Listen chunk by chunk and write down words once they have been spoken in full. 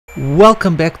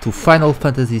Welcome back to Final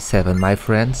Fantasy VII, my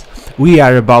friends. We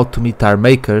are about to meet our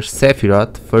maker,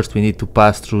 Sephiroth. First we need to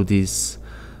pass through this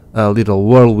little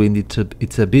whirlwind.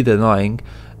 It's a bit annoying.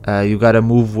 You gotta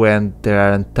move when there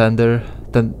are thunder,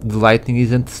 the lightning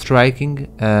isn't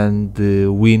striking and the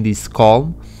wind is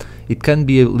calm. It can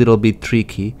be a little bit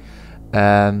tricky.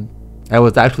 I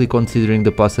was actually considering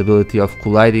the possibility of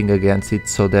colliding against it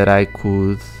so that I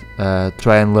could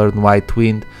try and learn White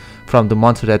Wind from the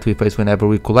monster that we face whenever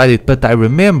we collide it, but I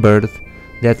remembered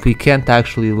that we can't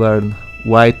actually learn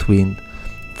White Wind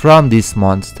from this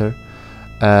monster,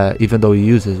 even though he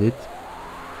uses it.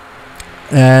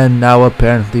 And now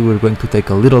apparently we're going to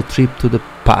take a little trip to the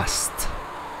past.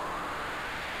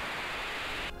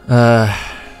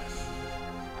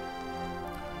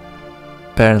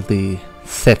 Apparently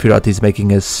Sephiroth is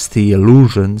making us see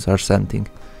illusions or something.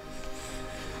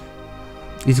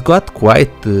 He's got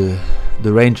quite the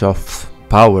range of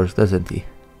powers, doesn't he?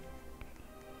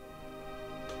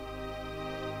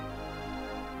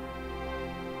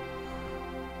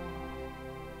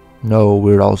 No,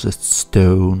 we're all just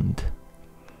stoned.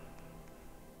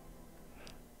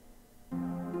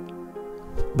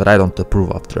 But I don't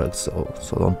approve of drugs,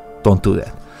 so don't do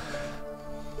that.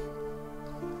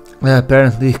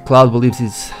 Apparently Cloud believes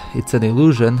it's an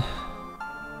illusion,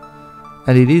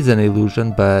 and it is an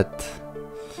illusion, but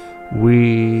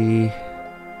we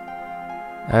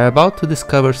are about to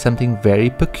discover something very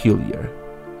peculiar.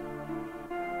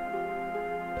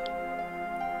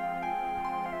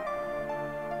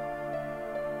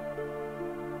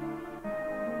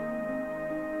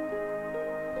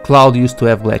 Cloud used to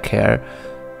have black hair,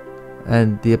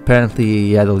 and apparently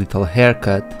he had a little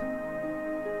haircut.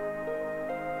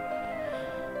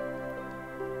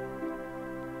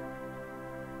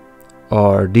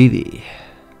 Or did he?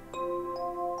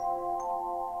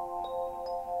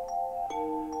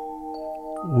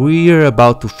 We're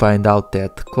about to find out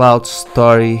that Cloud's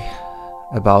story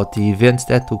about the events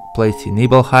that took place in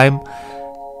Nibelheim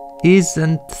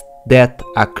isn't that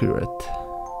accurate.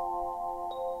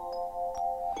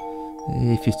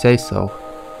 If you say so.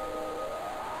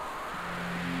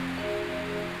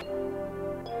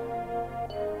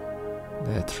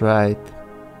 That's right.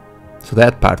 So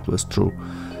that part was true.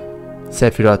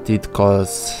 Sephiroth did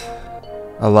cause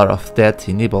a lot of death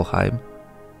in Nibelheim.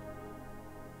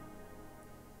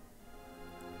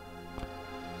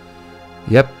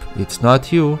 Yep, it's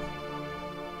not you.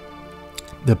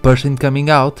 The person coming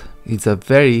out is a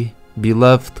very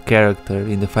beloved character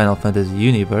in the Final Fantasy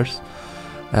universe.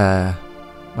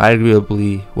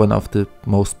 Arguably one of the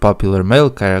most popular male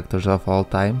characters of all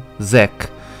time, Zack.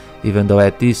 Even though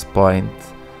at this point,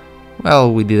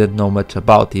 well, we didn't know much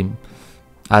about him,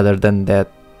 other than that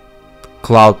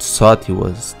Cloud thought he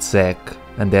was Zack,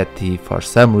 and that he, for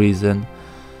some reason,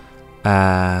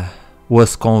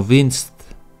 was convinced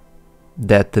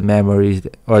that the memories,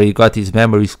 or he got his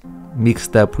memories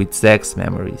mixed up with Zack's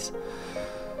memories.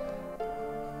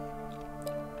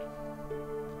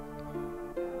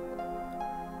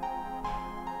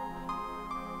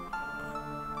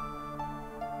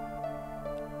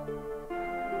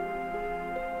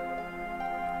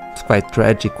 It's quite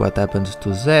tragic what happens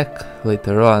to Zack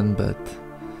later on, but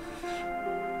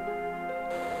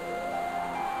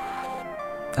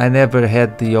I never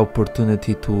had the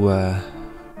opportunity to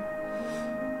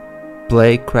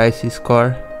play Crisis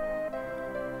Core.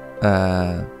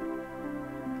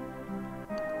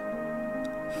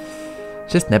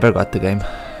 Just never got the game,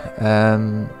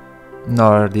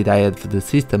 nor did I have the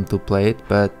system to play it,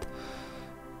 but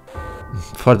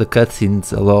for the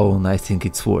cutscenes alone I think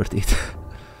it's worth it.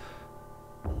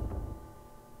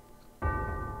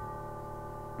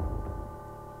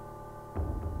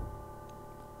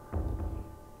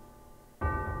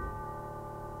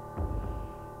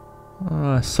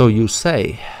 So you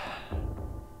say.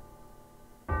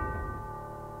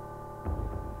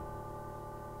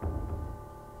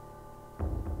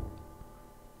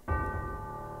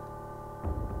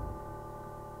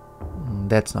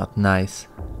 That's not nice.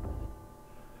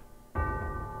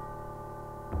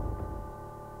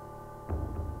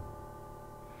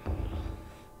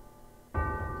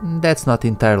 That's not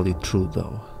entirely true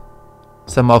though.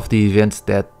 Some of the events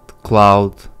that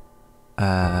Cloud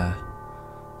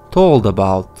told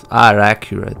about are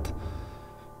accurate.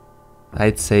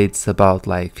 I'd say it's about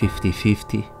like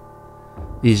 50-50.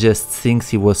 He just thinks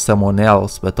he was someone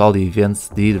else, but all the events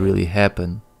did really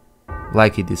happen,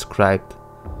 like he described.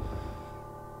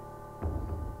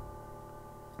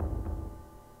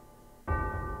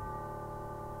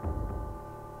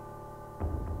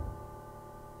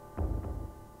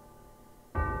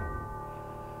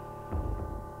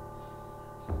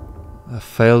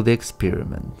 Failed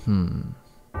experiment.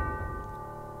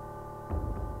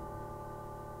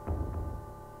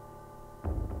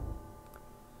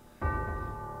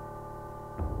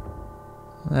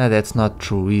 That's not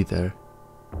true either.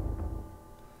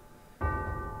 I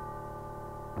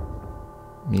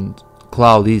mean,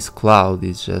 Cloud is Cloud,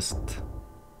 it's just,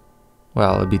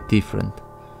 well, a bit different.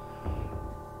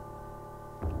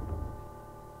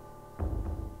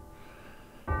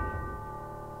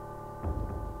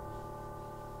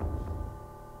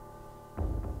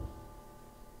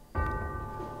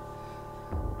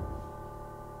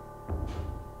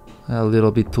 A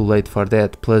little bit too late for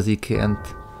that, plus he can't.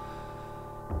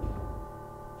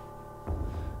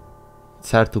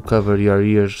 It's hard to cover your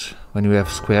ears when you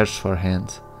have squares for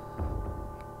hands.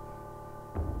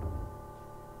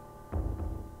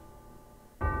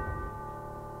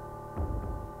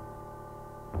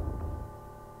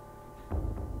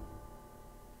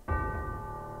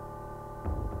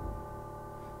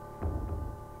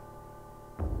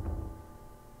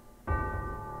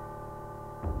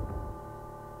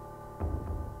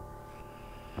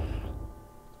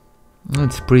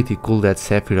 It's pretty cool that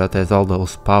Sephiroth has all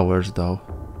those powers though.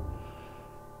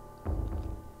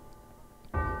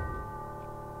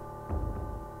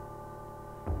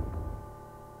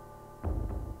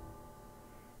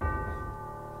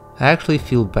 I actually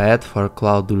feel bad for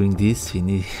Cloud during this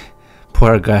scene.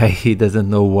 Poor guy, he doesn't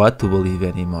know what to believe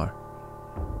anymore.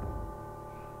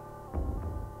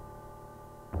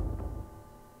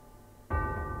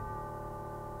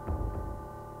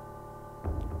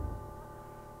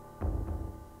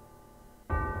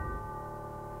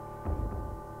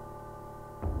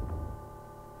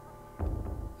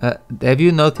 Have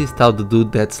you noticed how the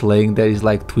dude that's laying there is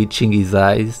like twitching his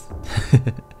eyes?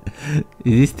 Is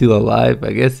he still alive?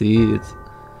 I guess he is.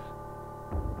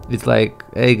 It's like,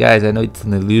 hey guys, I know it's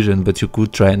an illusion, but you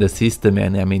could try and assist the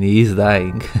man. I mean, he is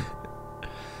dying.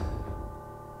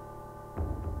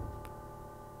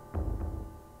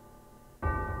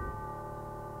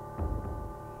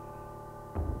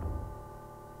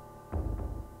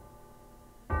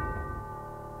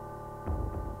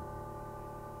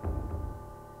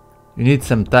 You need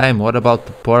some time. What about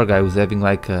the poor guy who's having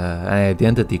like an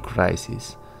identity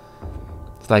crisis?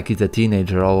 It's like he's a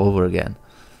teenager all over again.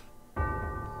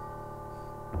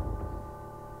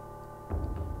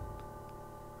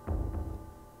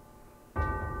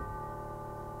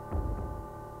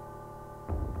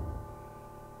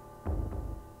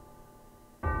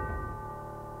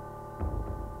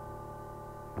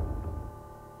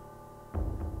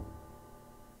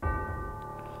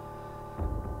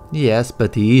 Yes,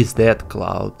 but he is that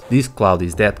Cloud. This Cloud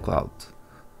is that Cloud.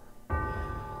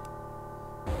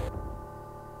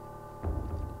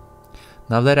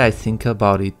 Now that I think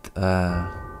about it,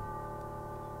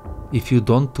 if you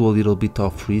don't do a little bit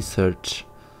of research,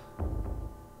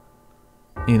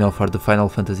 you know, for the Final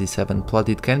Fantasy VII plot,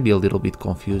 it can be a little bit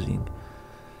confusing.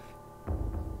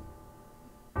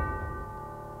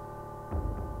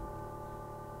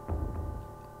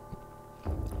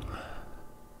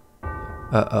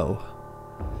 Uh-oh.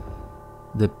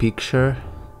 The picture.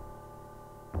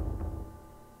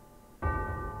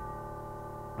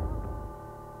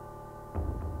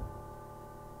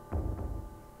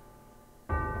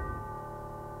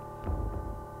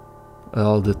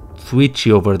 Well, the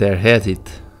Twitchy over there has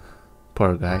it.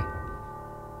 Poor guy.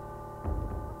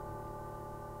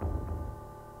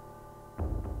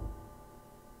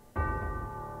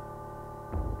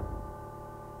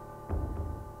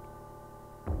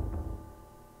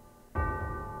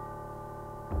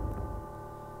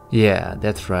 Yeah,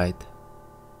 that's right.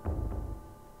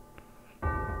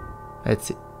 Let's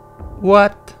see.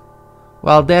 What?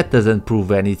 Well, that doesn't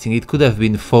prove anything. It could have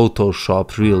been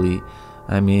photoshopped, really.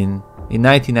 I mean, in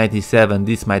 1997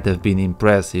 this might have been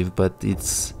impressive, but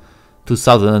it's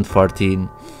 2014.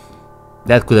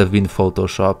 That could have been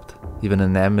photoshopped. Even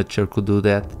an amateur could do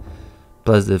that.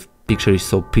 Plus the picture is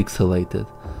so pixelated.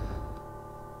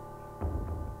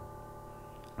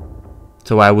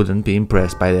 So I wouldn't be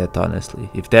impressed by that, honestly.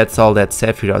 If that's all that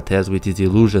Sephiroth has with his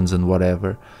illusions and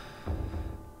whatever,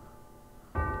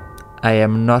 I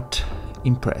am not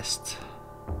impressed.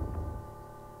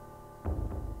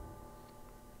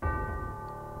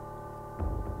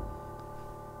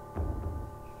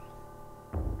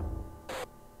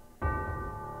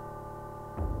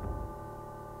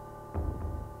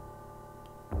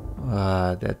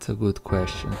 That's a good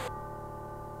question.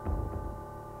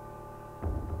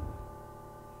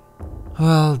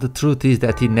 Well, the truth is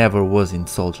that he never was in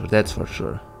Soldier, that's for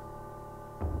sure.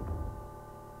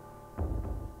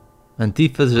 And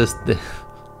Tifa's just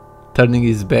turning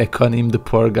his back on him. The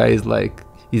poor guy is like,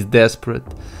 He's desperate.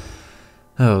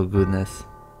 Oh goodness.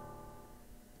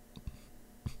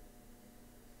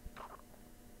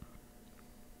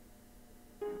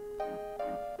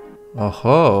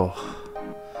 Oh,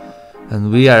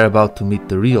 and we are about to meet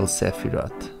the real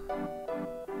Sephiroth.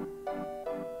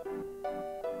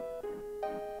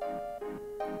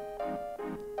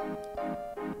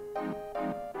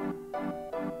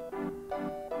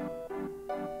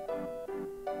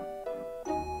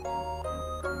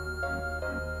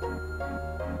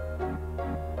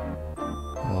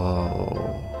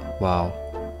 Oh, wow.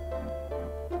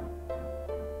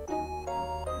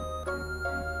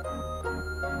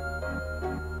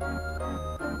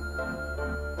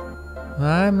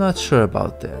 I'm not sure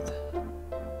about that.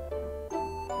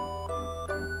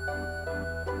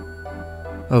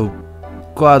 Oh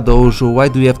God, Ojo, why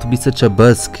do you have to be such a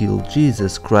buzzkill?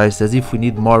 Jesus Christ, as if we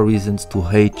need more reasons to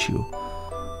hate you.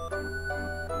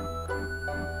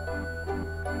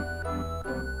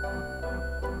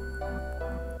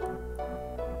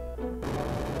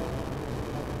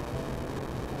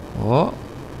 Oh.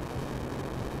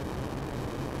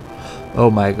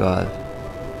 Oh my God.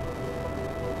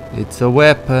 It's a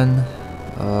weapon.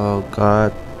 Oh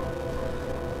God.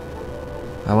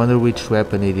 I wonder which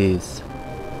weapon it is.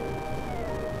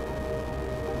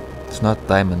 It's not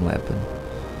diamond weapon.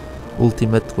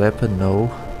 Ultimate weapon, no.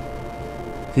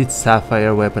 It's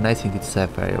sapphire weapon. I think it's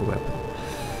sapphire weapon.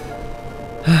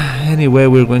 Anyway,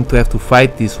 we're going to have to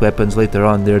fight these weapons later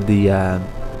on. They're the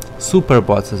super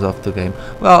bosses of the game.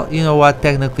 Well, you know what?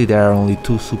 Technically there are only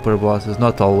 2 super bosses.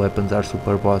 Not all weapons are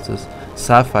super bosses.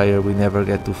 Sapphire we never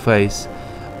get to face.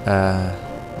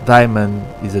 Diamond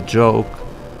is a joke.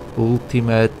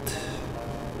 Ultimate,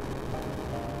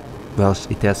 well,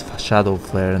 it has shadow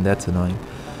flare and that's annoying.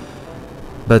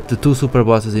 But the 2 super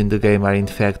bosses in the game are in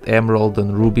fact Emerald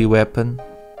and Ruby weapon.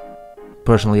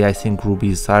 Personally I think Ruby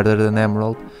is harder than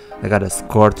Emerald. I got a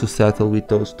score to settle with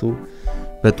those 2.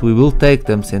 But we will take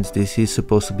them since this is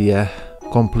supposed to be a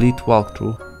complete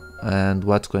walkthrough. And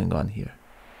what's going on here?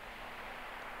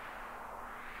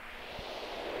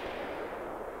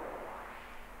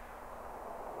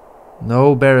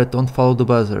 No, Barret, don't follow the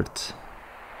buzzards.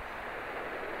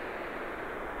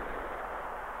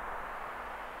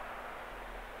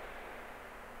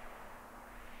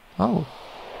 Oh.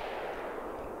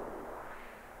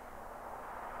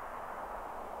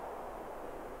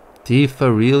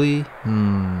 Tifa, really?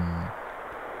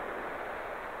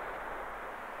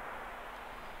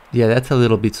 Yeah, that's a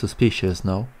little bit suspicious,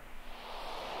 no?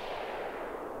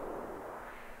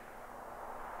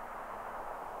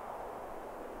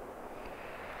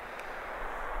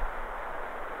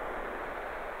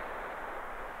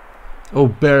 Oh,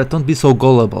 Barret, don't be so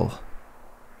gullible.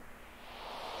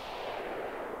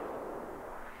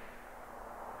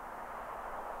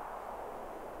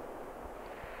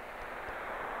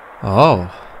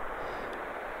 Oh.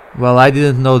 Well, I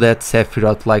didn't know that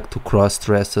Sephiroth liked to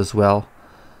cross-dress as well.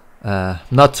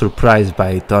 Not surprised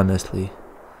by it, honestly.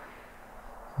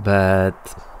 But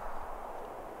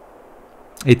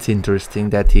it's interesting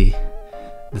that he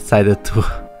decided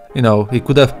to... You know, he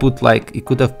could have put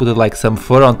like some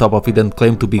fur on top of it and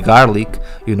claimed to be garlic,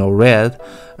 you know, red,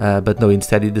 but no,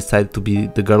 instead he decided to be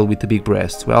the girl with the big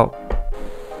breasts. Well,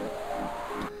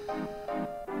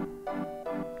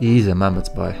 he's a mama's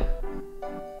boy.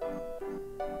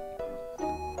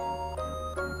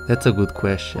 That's a good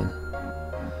question.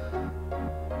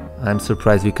 I'm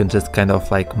surprised we can just kind of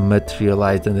like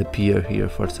materialize and appear here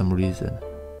for some reason.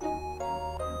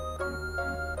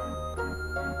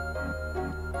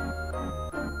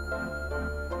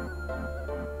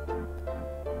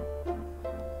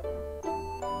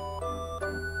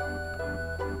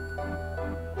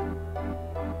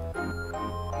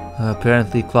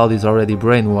 Apparently Cloud is already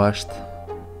brainwashed.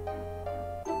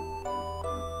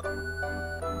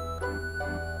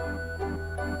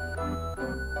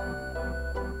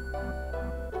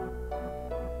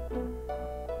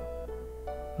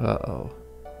 Uh-oh.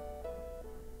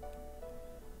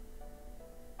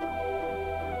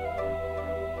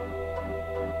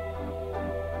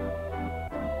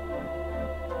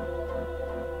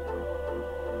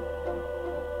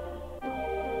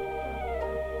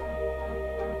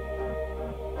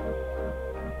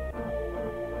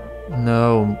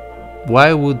 No,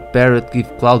 why would Barret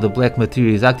give Cloud the black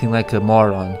material? He's acting like a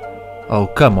moron. Oh,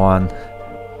 come on.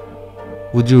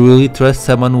 Would you really trust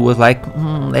someone who was like,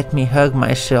 let me hug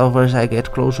myself as I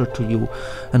get closer to you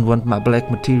and want my black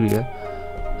material?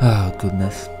 Oh,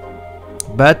 goodness.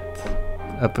 But,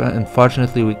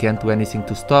 unfortunately, we can't do anything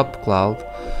to stop Cloud.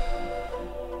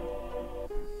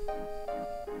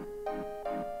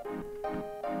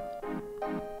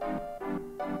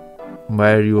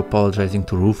 Why are you apologizing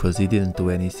to Rufus? He didn't do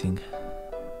anything.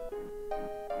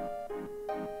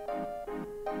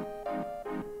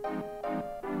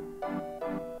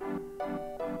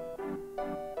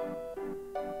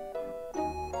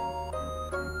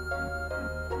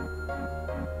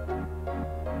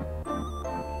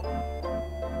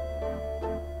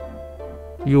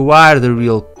 You are the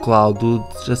real Cloud, dude.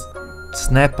 Just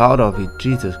snap out of it.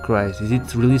 Jesus Christ. Is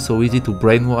it really so easy to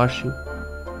brainwash you?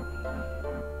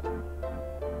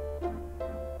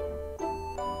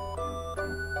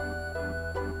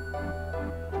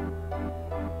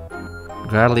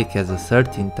 Garlic has a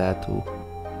 13th tattoo.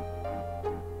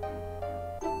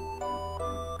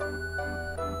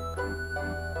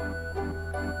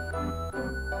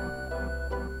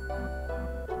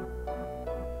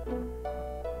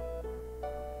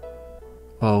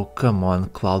 Oh, come on,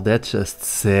 Cloud, that's just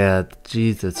sad.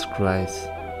 Jesus Christ.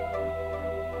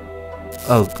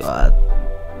 Oh god.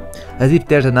 As if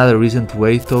there's another reason to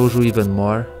hate Tojo even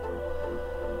more.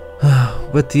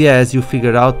 But yeah, as you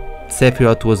figured out,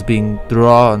 Sephiroth was being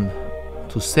drawn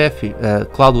to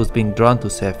Cloud was being drawn to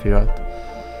Sephiroth.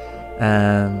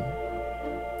 And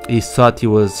he thought he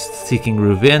was seeking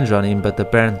revenge on him, but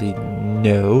apparently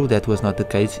no, that was not the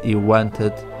case. He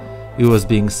was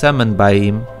being summoned by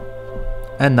him.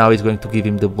 And now he's going to give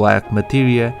him the black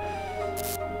materia,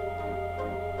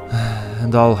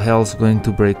 and all hell's going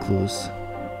to break loose.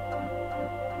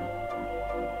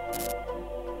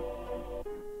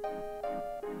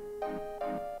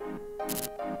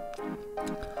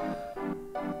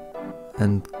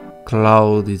 And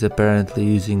Cloud is apparently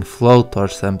using float or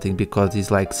something because he's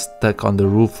like stuck on the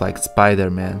roof like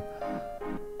Spider-Man.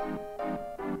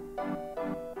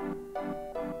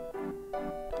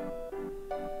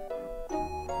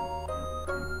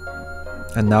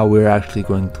 And now we're actually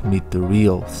going to meet the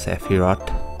real Sephiroth.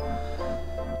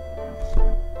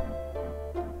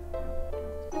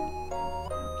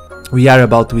 We are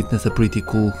about to witness a pretty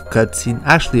cool cutscene,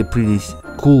 actually a pretty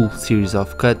cool series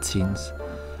of cutscenes,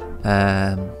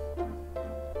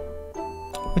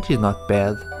 which is not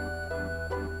bad.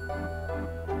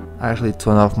 Actually, it's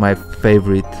one of my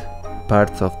favorite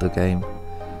parts of the game.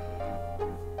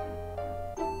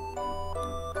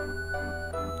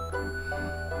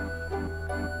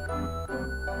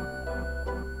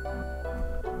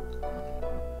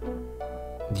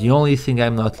 The only thing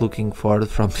I'm not looking forward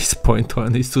from this point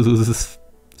on is to do this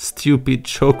stupid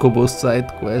Chocobo side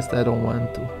quest. I don't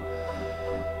want to,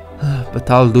 but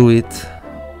I'll do it.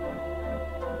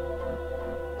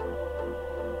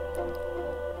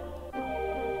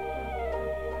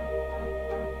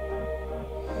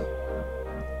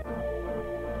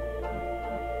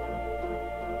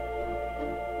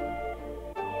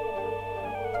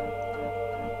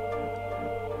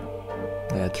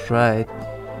 That's right.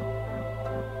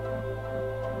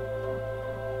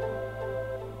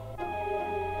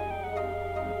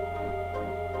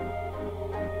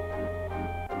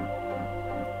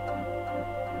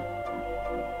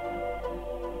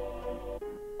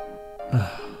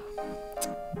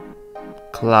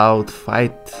 Cloud,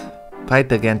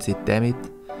 fight against it, damn it.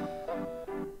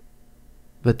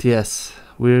 But yes,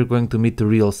 we're going to meet the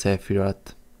real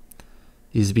Sephiroth.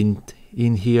 He's been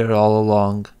in here all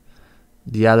along.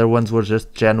 The other ones were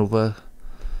just Genova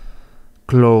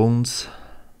clones.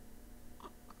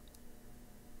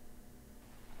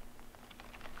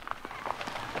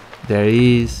 There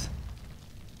he is.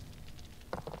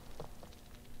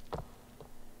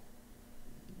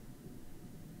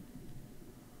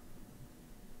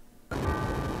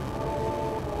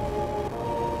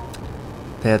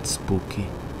 That's spooky.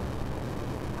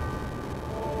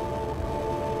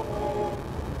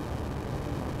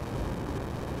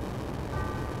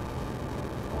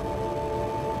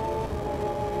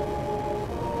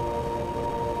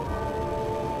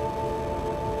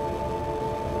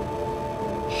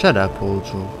 Shut up,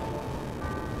 Ojo.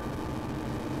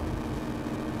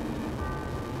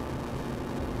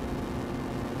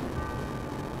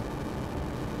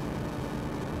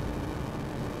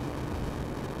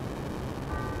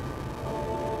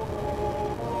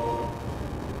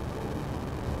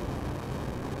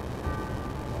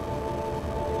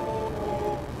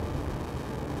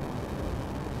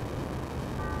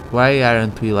 Why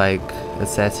aren't we like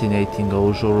assassinating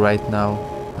Ojo right now?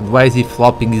 And why is he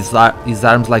flopping his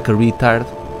arms like a retard?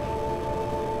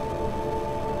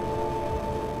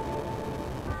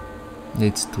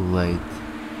 It's too late.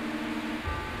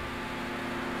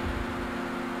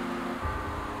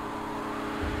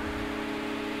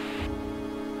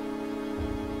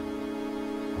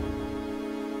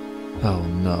 Oh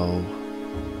no.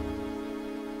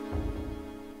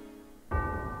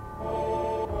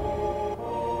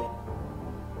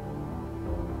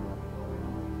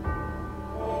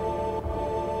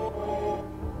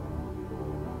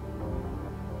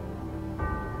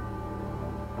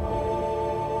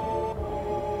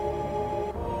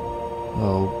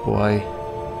 boy.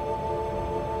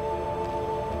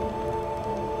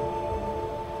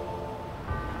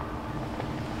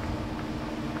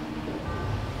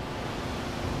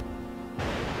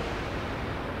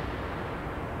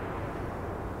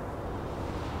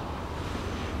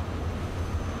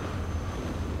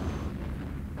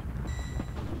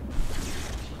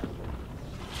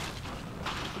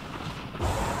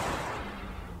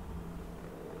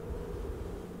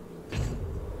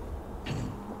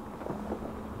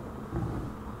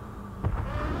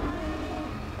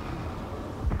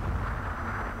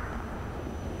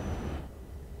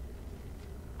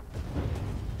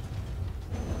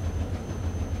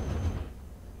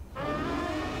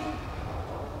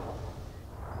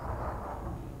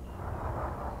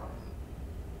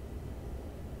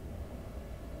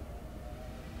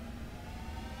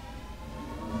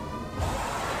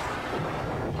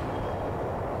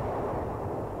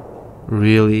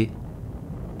 Really?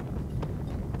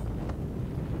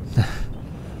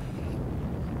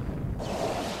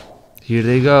 Here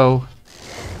they go.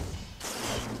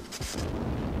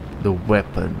 The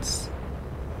weapons.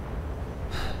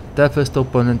 Toughest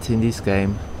opponents in this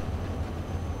game.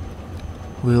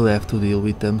 We'll have to deal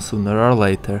with them sooner or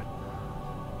later.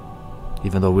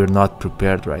 Even though we're not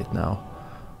prepared right now.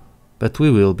 But we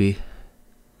will be.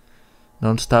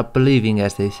 Don't stop believing,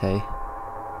 as they say.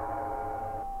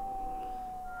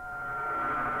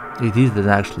 It is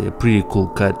actually a pretty cool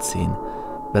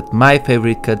cutscene, but my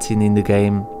favorite cutscene in the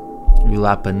game will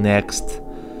happen next,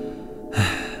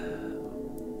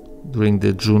 during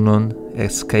the Junon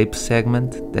escape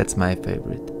segment. That's my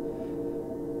favorite.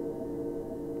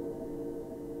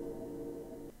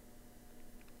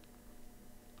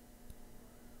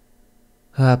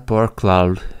 Ah, poor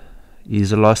Cloud.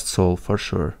 He's a lost soul for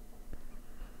sure.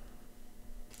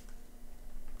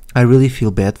 I really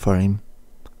feel bad for him.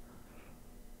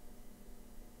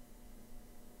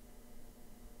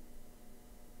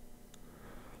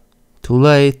 Too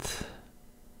late.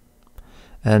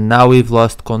 And now we've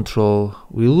lost control.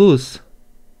 We lose.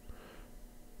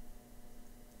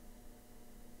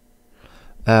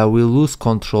 We lose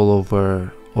control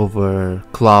over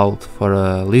Cloud for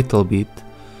a little bit,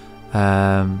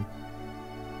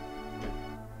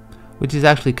 which is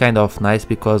actually kind of nice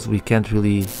because we can't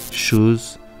really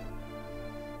choose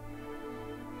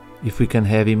if we can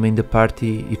have him in the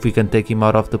party, if we can take him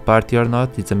out of the party or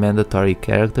not. It's a mandatory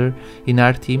character in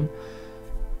our team.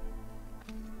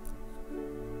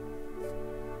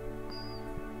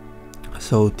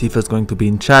 So Tifa's going to be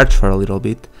in charge for a little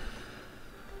bit.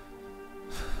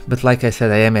 But like I said,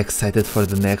 I am excited for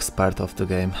the next part of the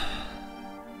game.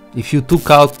 If you took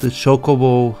out the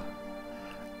Chocobo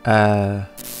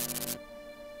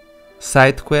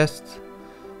side quest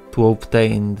to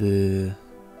obtain the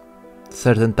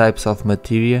certain types of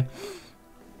materia,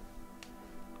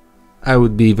 I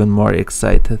would be even more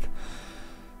excited.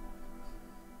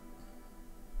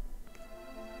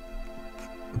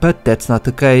 But that's not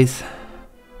the case.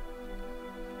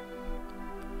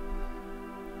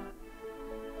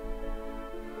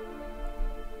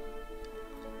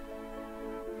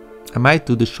 I might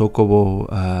do the Chocobo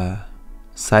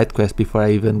side quest before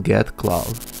I even get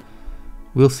Cloud.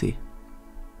 We'll see.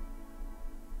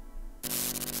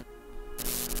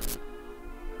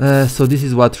 So this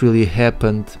is what really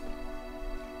happened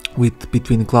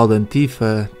between Cloud and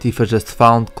Tifa. Tifa just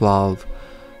found Cloud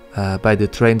by the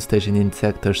train station in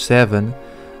Sector 7,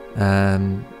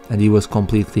 and he was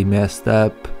completely messed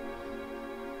up.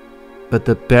 But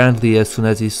apparently as soon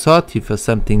as he saw Tifa,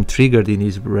 something triggered in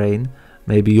his brain.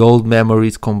 Maybe old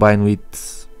memories combined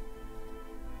with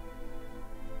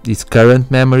his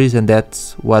current memories, and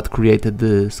that's what created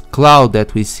this Cloud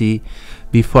that we see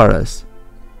before us.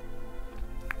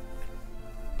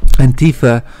 And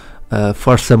Tifa,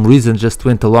 for some reason, just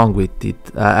went along with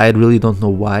it. I really don't know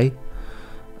why.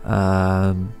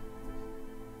 Had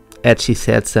she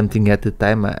said something at the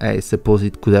time, I suppose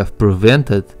it could have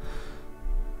prevented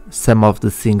some of the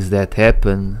things that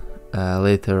happen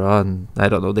later on. I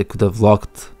don't know, they could have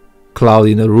locked Cloud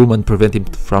in a room and prevent him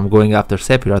from going after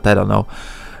Sephiroth, I don't know.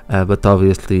 But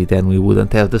obviously then we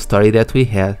wouldn't have the story that we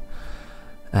had.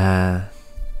 And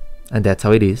that's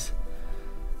how it is.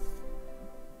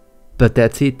 But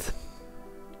that's it.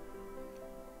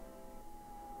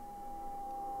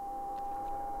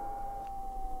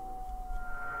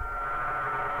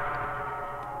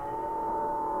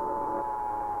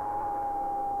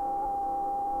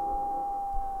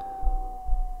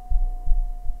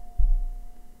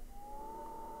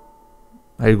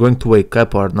 Are you going to wake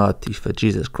up or not, Tifa?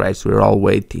 Jesus Christ, we're all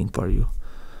waiting for you.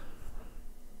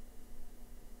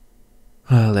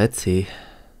 Let's see.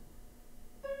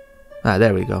 Ah,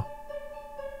 there we go.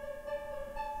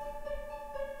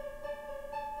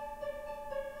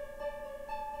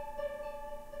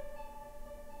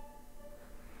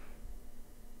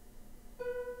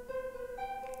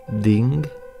 Ding.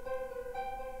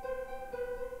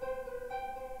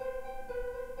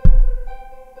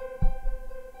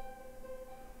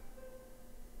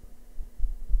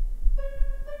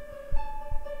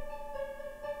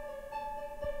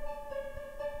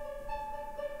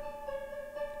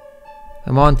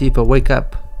 Come on, Tifa, wake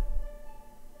up.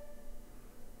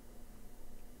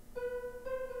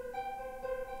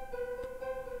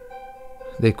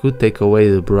 They could take away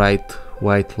the bright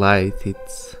white light.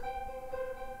 It's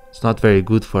not very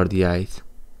good for the eyes.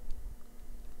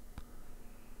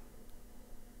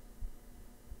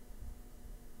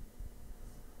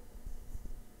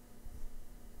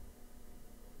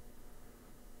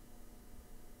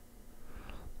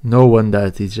 No one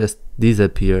does, it just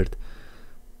disappeared.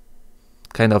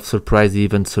 Kind of surprised he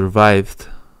even survived,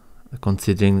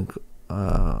 considering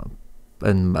a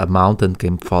mountain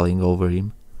came falling over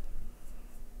him.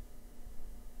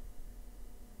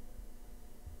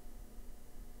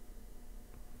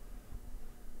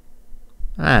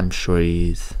 I'm sure he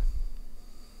is.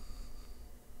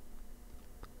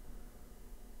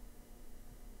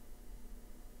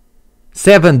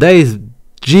 "7 days?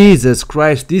 Jesus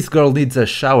Christ, this girl needs a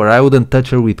shower. I wouldn't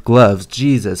touch her with gloves.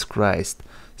 Jesus Christ.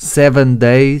 7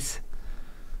 days?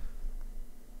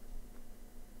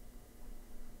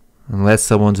 Unless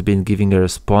someone's been giving her a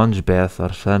sponge bath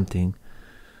or something.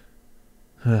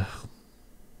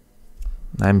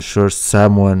 I'm sure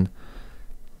someone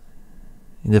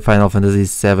in the Final Fantasy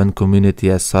VII community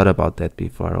has thought about that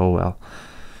before. Oh well.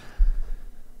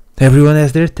 Everyone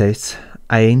has their tastes.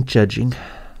 I ain't judging.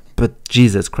 But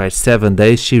Jesus Christ, 7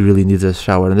 days? She really needs a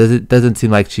shower. And it doesn't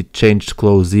seem like she changed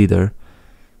clothes either.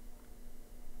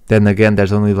 Then again,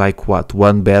 there's only like, what,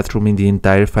 one bathroom in the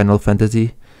entire Final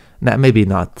Fantasy? Nah, maybe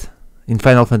not. In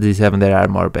Final Fantasy VII there are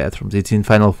more bathrooms. It's in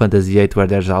Final Fantasy VIII where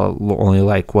there's only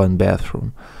like one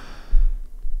bathroom.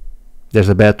 There's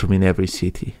a bathroom in every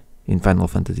city in Final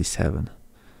Fantasy VII.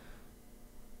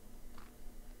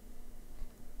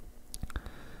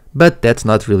 But that's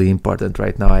not really important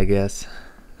right now, I guess.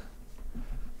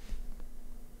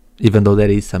 Even though that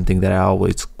is something that I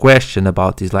always question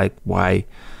about, is like, why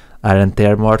aren't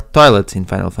there more toilets in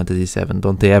Final Fantasy VII?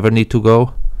 Don't they ever need to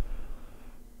go?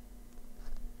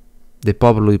 They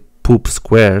probably poop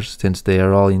squares since they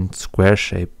are all in square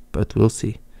shape, but we'll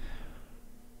see.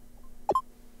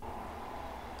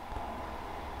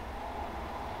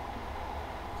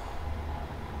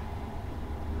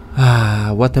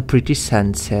 Ah, what a pretty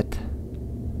sunset.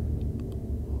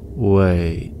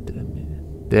 Wait a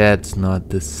minute. That's not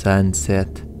the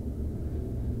sunset.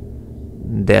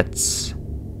 That's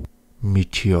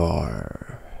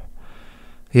Meteor.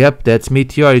 Yep, that's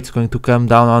Meteor. It's going to come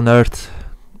down on Earth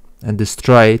and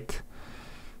destroy it.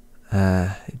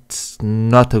 It's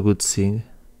not a good thing.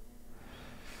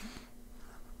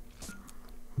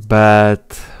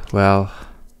 But, well...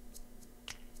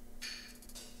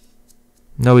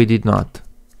 No, he did not.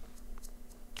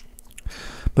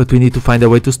 But we need to find a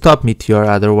way to stop Meteor,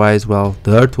 otherwise, well,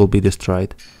 the Earth will be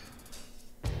destroyed.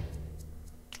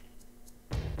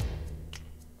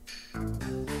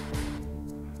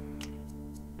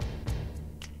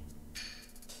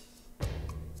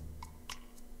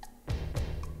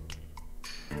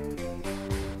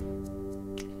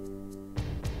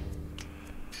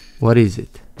 What is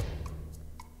it?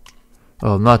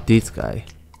 Oh, not this guy.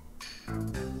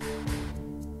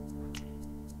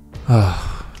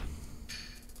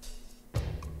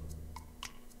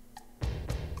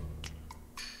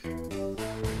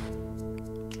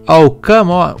 Oh,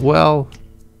 come on. Well,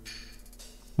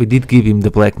 we did give him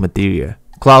the black materia.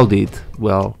 Cloud did.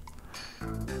 Well,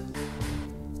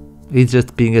 he's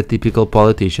just being a typical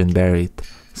politician, Barrett.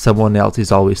 Someone else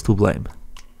is always to blame.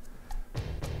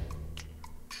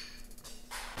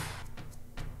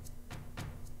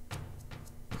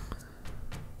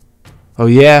 Oh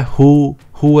yeah, who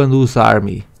and whose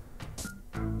army?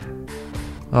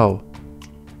 Oh,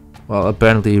 well,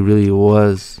 apparently it really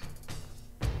was.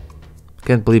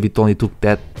 Can't believe it only took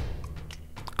that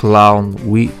clown,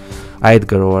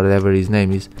 Edgar or whatever his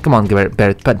name is. Come on,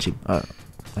 Barrett, punch him.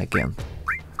 I can't.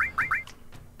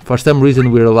 For some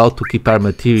reason we're allowed to keep our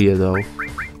materia though.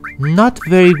 Not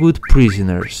very good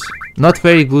prisoners. Not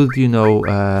very good, you know,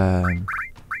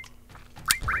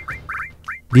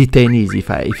 detainees,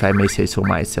 if I may say so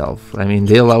myself. I mean,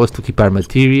 they allow us to keep our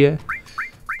materia.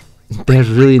 There's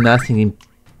really nothing in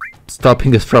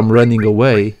stopping us from running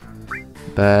away,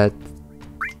 but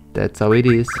that's how it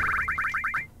is.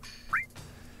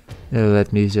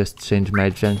 Let me just change my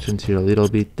junctions here a little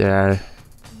bit. There are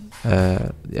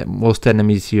yeah, most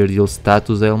enemies here deal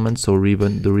status ailments, so the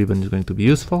ribbon is going to be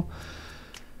useful.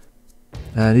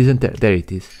 And isn't there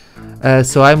it is.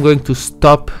 So I'm going to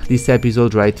stop this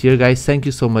episode right here, guys. Thank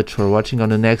you so much for watching. On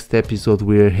the next episode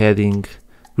we're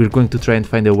going to try and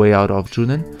find a way out of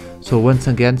Junon. So once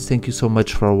again, thank you so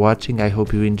much for watching. I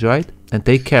hope you enjoyed, and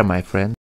take care, my friends.